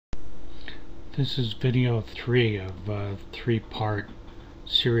This is video 3 of a 3-part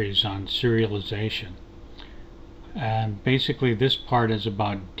series on serialization. And basically this part is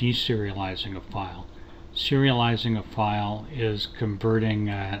about deserializing a file. Serializing a file is converting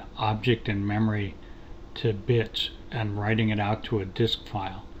an object in memory to bits and writing it out to a disk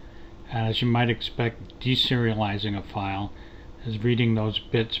file. And as you might expect, deserializing a file is reading those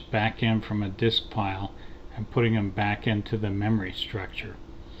bits back in from a disk file and putting them back into the memory structure.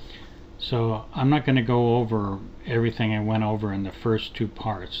 So I'm not going to go over everything I went over in the first 2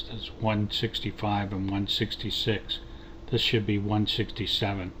 parts. There's 165 and 166. This should be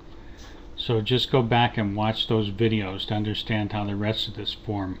 167. So just go back and watch those videos to understand how the rest of this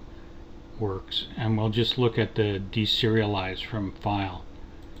form works. And we'll just look at the deserialize from file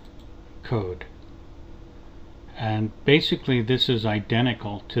code. And basically this is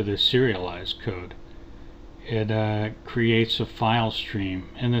identical to the serialize code. It creates a file stream.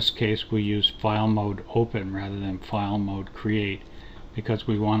 In this case we use file mode open rather than file mode create because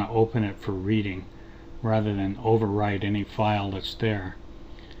we want to open it for reading rather than overwrite any file that's there.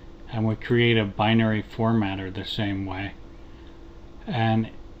 And we create a binary formatter the same way.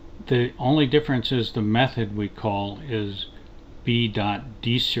 And the only difference is the method we call is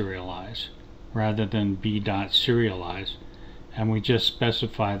b.deserialize rather than b.serialize, and we just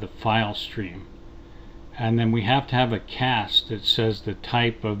specify the file stream. And then we have to have a cast that says the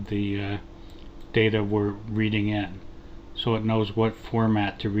type of the data we're reading in, so it knows what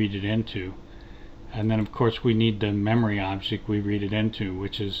format to read it into. And then of course we need the memory object we read it into,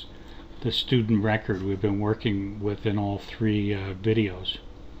 which is the student record we've been working with in all 3 videos.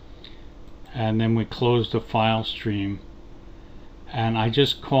 And then we close the file stream, and I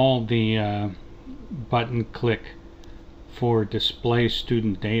just call the button click for display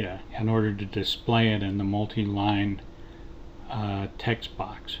student data in order to display it in the multi-line text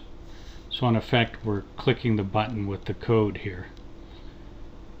box. So in effect we're clicking the button with the code here.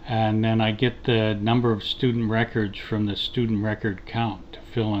 And then I get the number of student records from the student record count to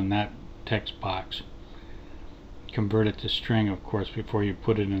fill in that text box. Convert it to string, of course, before you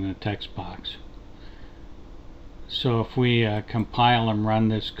put it in the text box. So if we compile and run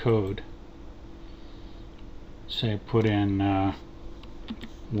this code, say put in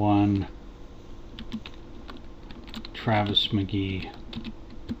 1 Travis McGee,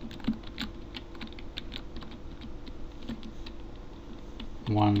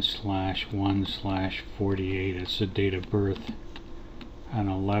 /1/48 is the date of birth, and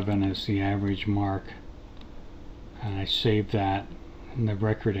 11 is the average mark, and I save that in the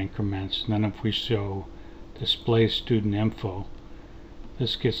record increments. And then if we show display student info,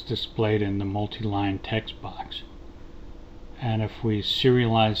 this gets displayed in the multi-line text box. And if we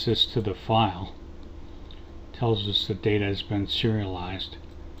serialize this to the file, it tells us the data has been serialized.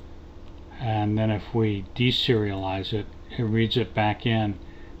 And then if we deserialize it, it reads it back in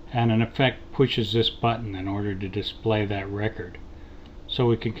and in effect pushes this button in order to display that record. So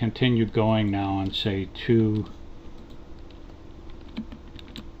we can continue going now and say to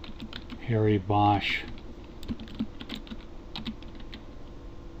Harry Bosch,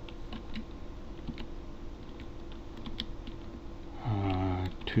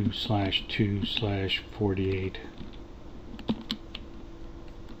 /2/48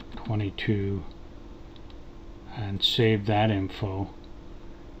 22, and save that info,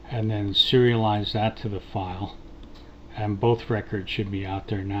 and then serialize that to the file, and both records should be out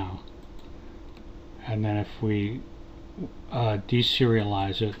there now. And then if we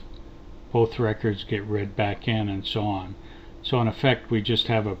deserialize it, both records get read back in, and so on. So in effect we just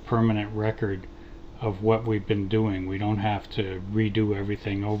have a permanent record of what we've been doing. We don't have to redo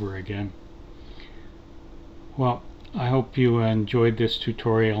everything over again. Well, I hope you enjoyed this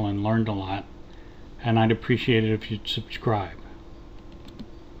tutorial and learned a lot, and I'd appreciate it if you'd subscribe.